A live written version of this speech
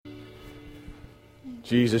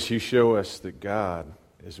Jesus, you show us that God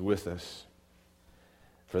is with us.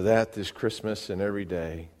 For that, this Christmas and every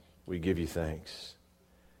day, we give you thanks.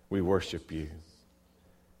 We worship you.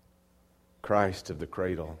 Christ of the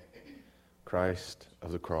cradle, Christ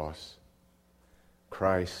of the cross,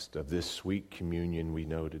 Christ of this sweet communion we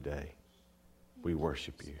know today, we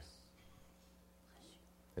worship you.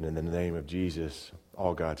 And in the name of Jesus,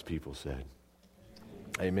 all God's people said,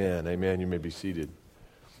 amen, amen. You may be seated.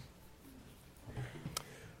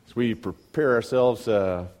 As we prepare ourselves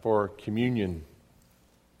for communion,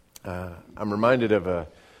 I'm reminded of a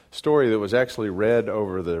story that was actually read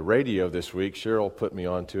over the radio this week. Cheryl put me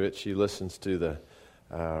onto it. She listens to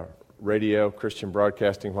the radio, Christian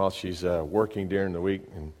broadcasting, while she's working during the week.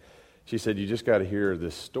 And she said, you just got to hear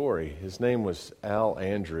this story. His name was Al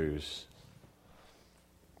Andrews.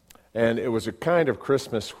 And it was a kind of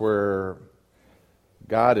Christmas where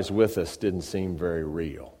God is with us didn't seem very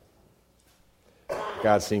real.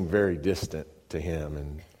 God seemed very distant to him.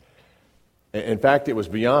 And in fact, it was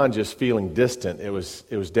beyond just feeling distant. It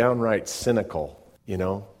was downright cynical, you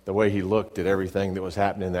know, the way he looked at everything that was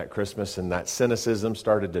happening that Christmas. And that cynicism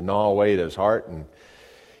started to gnaw away at his heart. And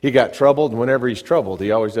he got troubled. And whenever he's troubled,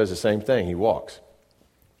 he always does the same thing. He walks.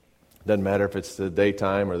 Doesn't matter if it's the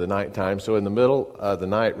daytime or the nighttime. So in the middle of the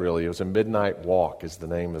night, really, it was a midnight walk is the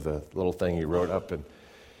name of the little thing he wrote up. And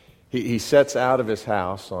he sets out of his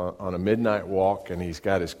house on a midnight walk, and he's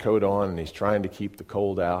got his coat on, and he's trying to keep the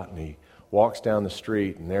cold out. And he walks down the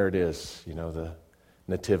street, and there it is, you know, the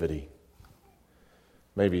nativity.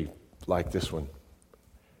 Maybe like this one.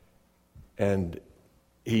 And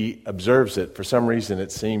he observes it. For some reason,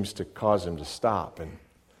 it seems to cause him to stop. And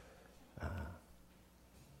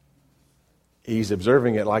he's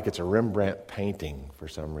observing it like it's a Rembrandt painting for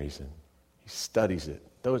some reason. He studies it.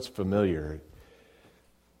 Though it's familiar,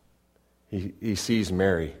 he sees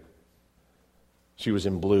Mary. She was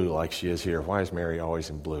in blue like she is here. Why is Mary always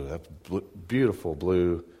in blue? That beautiful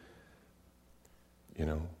blue, you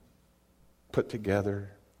know, put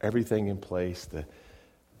together, everything in place.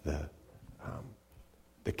 The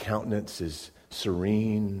countenance is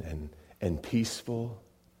serene and peaceful,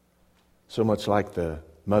 so much like the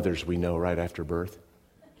mothers we know right after birth.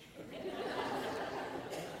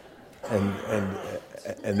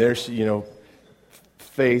 And there's, you know,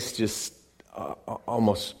 face just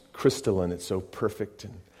almost crystalline. It's so perfect,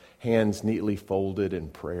 and hands neatly folded in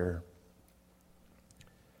prayer.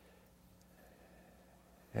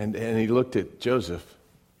 And he looked at Joseph.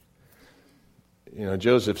 You know,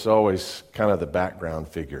 Joseph's always kind of the background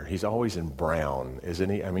figure. He's always in brown, isn't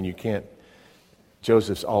he? I mean,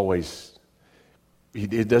 Joseph's always, he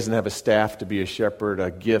doesn't have a staff to be a shepherd,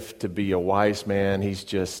 a gift to be a wise man. He's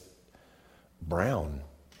just brown.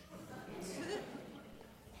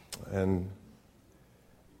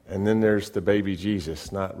 And then there's the baby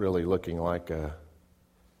Jesus, not really looking like a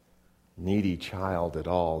needy child at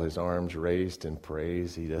all. His arms raised in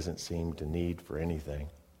praise. He doesn't seem to need for anything.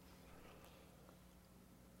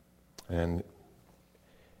 And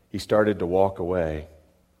he started to walk away,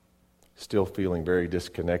 still feeling very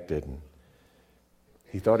disconnected. And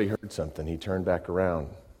he thought he heard something. He turned back around.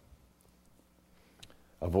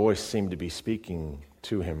 A voice seemed to be speaking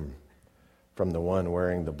to him from the one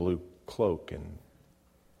wearing the blue cloak, and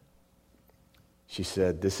she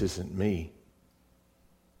said, "This isn't me.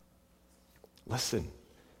 Listen,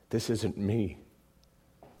 this isn't me.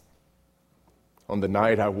 On the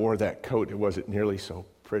night I wore that coat, it wasn't nearly so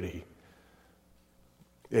pretty.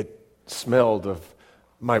 It smelled of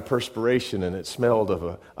my perspiration, and it smelled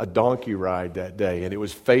of a donkey ride that day, and it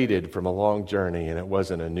was faded from a long journey, and it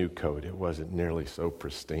wasn't a new coat. It wasn't nearly so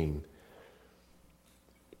pristine.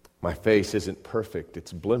 My face isn't perfect.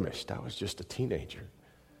 It's blemished. I was just a teenager."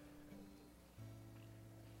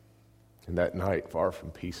 And that night, far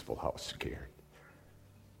from peaceful, I was scared.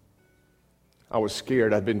 I was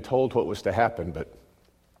scared. I'd been told what was to happen, but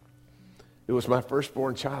it was my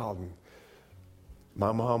firstborn child. And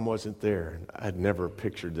my mom wasn't there. I'd never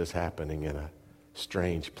pictured this happening in a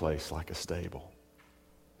strange place like a stable.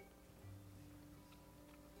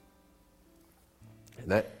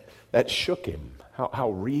 And that shook him,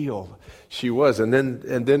 how real she was. And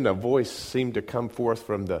then a voice seemed to come forth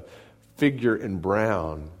from the figure in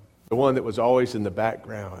brown, the one that was always in the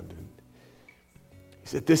background. And he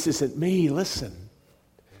said, "This isn't me. Listen.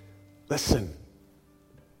 Listen."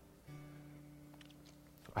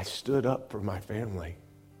 I stood up for my family.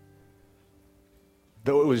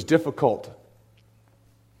 Though it was difficult,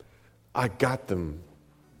 I got them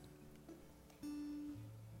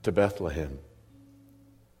to Bethlehem.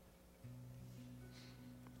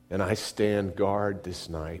 And I stand guard this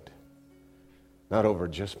night, not over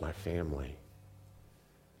just my family,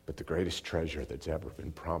 but the greatest treasure that's ever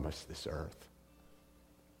been promised this earth.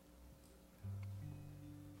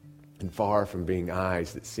 And far from being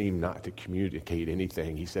eyes that seem not to communicate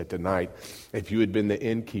anything, he said tonight, if you had been the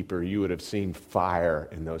innkeeper, you would have seen fire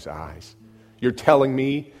in those eyes. You're telling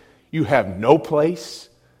me you have no place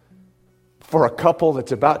for a couple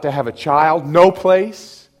that's about to have a child? No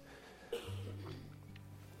place?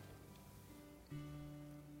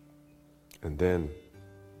 And then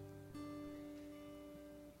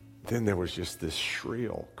there was just this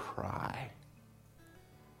shrill cry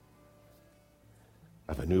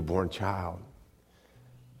of a newborn child.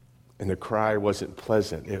 And the cry wasn't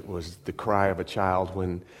pleasant. It was the cry of a child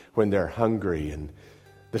when they're hungry, and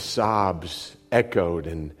the sobs echoed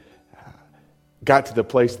and got to the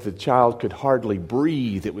place that the child could hardly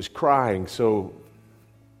breathe. It was crying so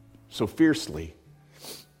fiercely.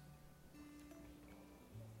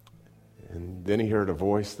 And then he heard a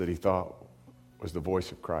voice that he thought was the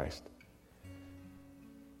voice of Christ.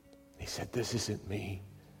 He said, "This isn't me.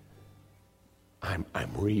 I'm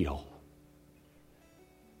real.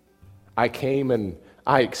 I came and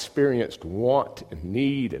I experienced want and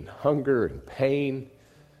need and hunger and pain,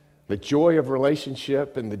 the joy of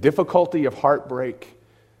relationship and the difficulty of heartbreak.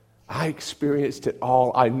 I experienced it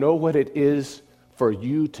all. I know what it is for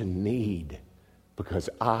you to need because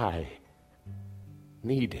I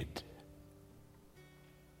needed,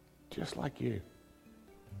 just like you."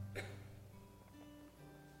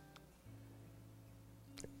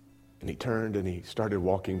 And he turned and he started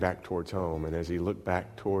walking back towards home. And as he looked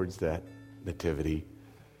back towards that nativity,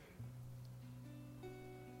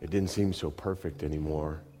 it didn't seem so perfect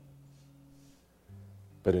anymore.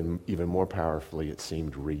 But even more powerfully, it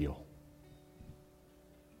seemed real.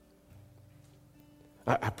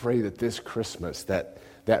 I pray that this Christmas, that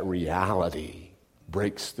reality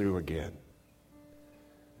breaks through again.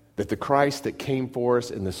 That the Christ that came for us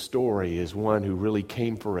in the story is one who really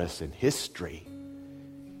came for us in history.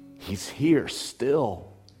 He's here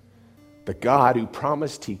still. The God who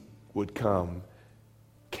promised he would come,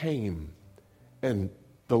 came. And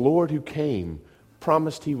the Lord who came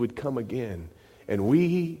promised he would come again. And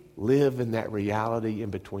we live in that reality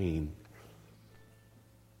in between,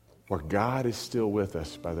 where God is still with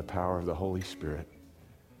us by the power of the Holy Spirit.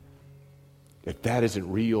 If that isn't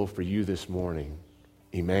real for you this morning,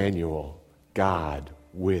 Emmanuel, God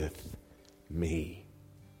with me.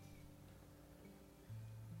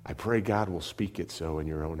 I pray God will speak it so in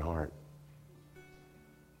your own heart,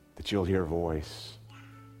 that you'll hear a voice,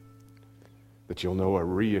 that you'll know a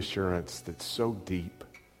reassurance that's so deep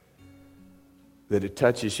that it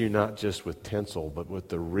touches you not just with tinsel, but with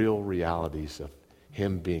the real realities of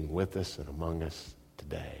him being with us and among us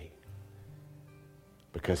today.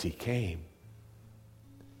 Because he came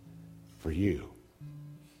for you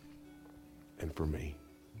and for me.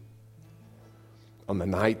 On the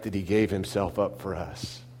night that he gave himself up for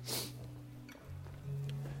us,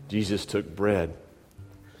 Jesus took bread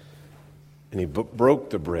and he broke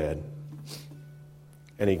the bread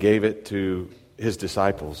and he gave it to his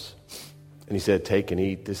disciples. And he said, "Take and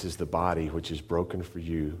eat. This is the body which is broken for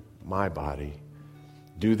you, my body.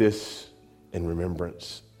 Do this in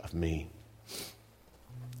remembrance of me."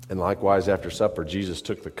 And likewise, after supper, Jesus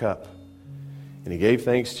took the cup and he gave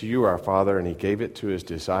thanks to you, our Father, and he gave it to his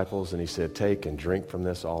disciples. And he said, "Take and drink from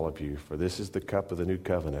this, all of you, for this is the cup of the new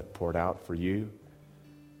covenant, poured out for you,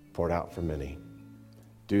 poured out for many.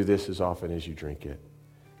 Do this as often as you drink it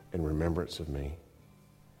in remembrance of me."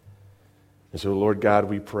 And so, Lord God,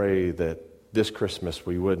 we pray that this Christmas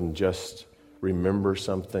we wouldn't just remember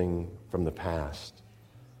something from the past,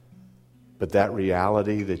 but that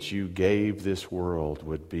reality that you gave this world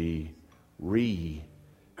would be remembered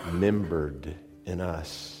in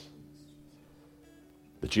us.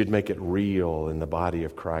 That you'd make it real in the body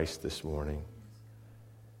of Christ this morning.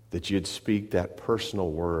 That you'd speak that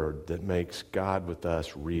personal word that makes God with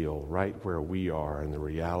us real, right where we are in the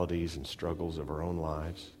realities and struggles of our own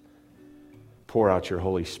lives. Pour out your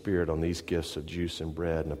Holy Spirit on these gifts of juice and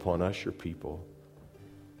bread and upon us, your people,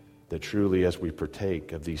 that truly as we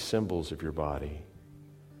partake of these symbols of your body,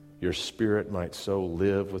 your Spirit might so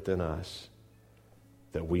live within us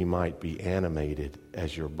that we might be animated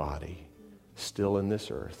as your body, still in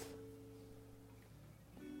this earth.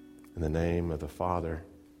 In the name of the Father,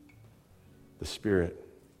 the Spirit,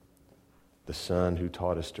 the Son who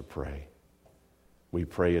taught us to pray, we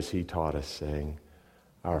pray as he taught us, saying,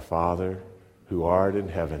 "Our Father, who art in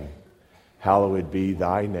heaven, hallowed be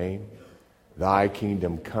thy name. Thy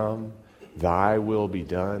kingdom come, thy will be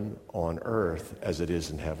done on earth as it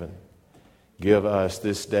is in heaven. Give us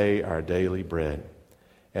this day our daily bread,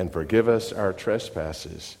 and forgive us our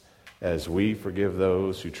trespasses, as we forgive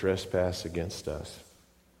those who trespass against us.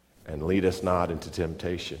 And lead us not into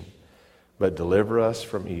temptation, but deliver us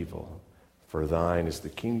from evil. For thine is the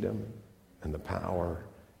kingdom and the power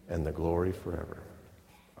and the glory forever.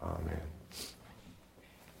 Amen.